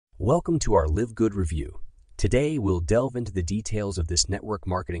Welcome to our LiveGood review. Today, we'll delve into the details of this network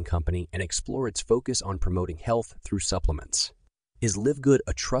marketing company and explore its focus on promoting health through supplements. Is LiveGood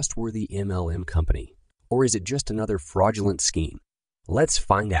a trustworthy MLM company, or is it just another fraudulent scheme? Let's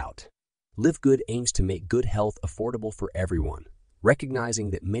find out. LiveGood aims to make good health affordable for everyone,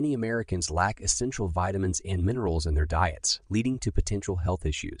 recognizing that many Americans lack essential vitamins and minerals in their diets, leading to potential health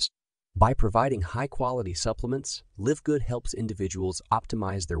issues. By providing high-quality supplements, LiveGood helps individuals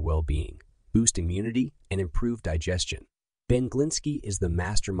optimize their well-being, boost immunity, and improve digestion. Ben Glinsky is the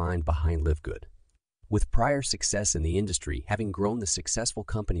mastermind behind LiveGood. With prior success in the industry, having grown the successful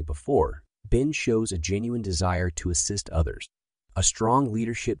company before, Ben shows a genuine desire to assist others. A strong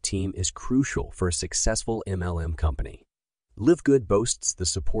leadership team is crucial for a successful MLM company. LiveGood boasts the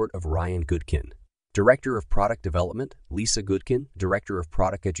support of Ryan Goodkin, Director of Product Development, Lisa Goodkin, Director of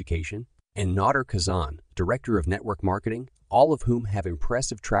Product Education, and Nader Kazan, Director of Network Marketing, all of whom have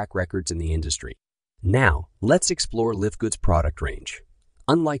impressive track records in the industry. Now, let's explore LiveGood's product range.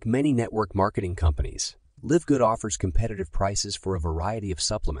 Unlike many network marketing companies, LiveGood offers competitive prices for a variety of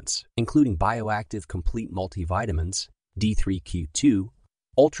supplements, including bioactive complete multivitamins, D3Q2,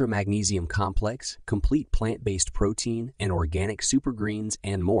 Ultra Magnesium Complex, complete plant-based protein, and organic super greens,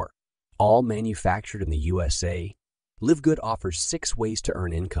 and more. All manufactured in the USA, LiveGood offers 6 ways to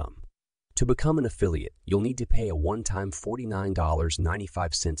earn income. To become an affiliate, you'll need to pay a one-time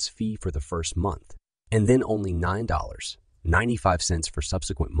 $49.95 fee for the first month, and then only $9.95 for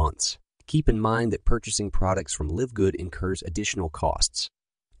subsequent months. Keep in mind that purchasing products from LiveGood incurs additional costs.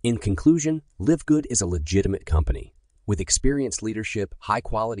 In conclusion, LiveGood is a legitimate company. With experienced leadership,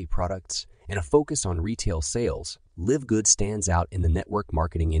 high-quality products, and a focus on retail sales, LiveGood stands out in the network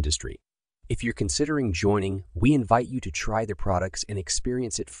marketing industry. If you're considering joining, we invite you to try their products and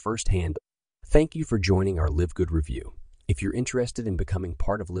experience it firsthand. Thank you for joining our LiveGood review. If you're interested in becoming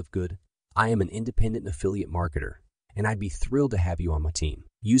part of LiveGood, I am an independent affiliate marketer, and I'd be thrilled to have you on my team.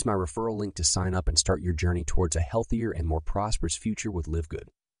 Use my referral link to sign up and start your journey towards a healthier and more prosperous future with LiveGood.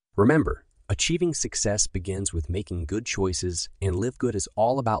 Remember, achieving success begins with making good choices, and LiveGood is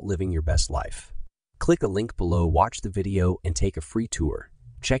all about living your best life. Click a link below, watch the video, and take a free tour.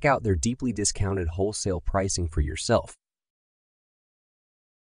 Check out their deeply discounted wholesale pricing for yourself.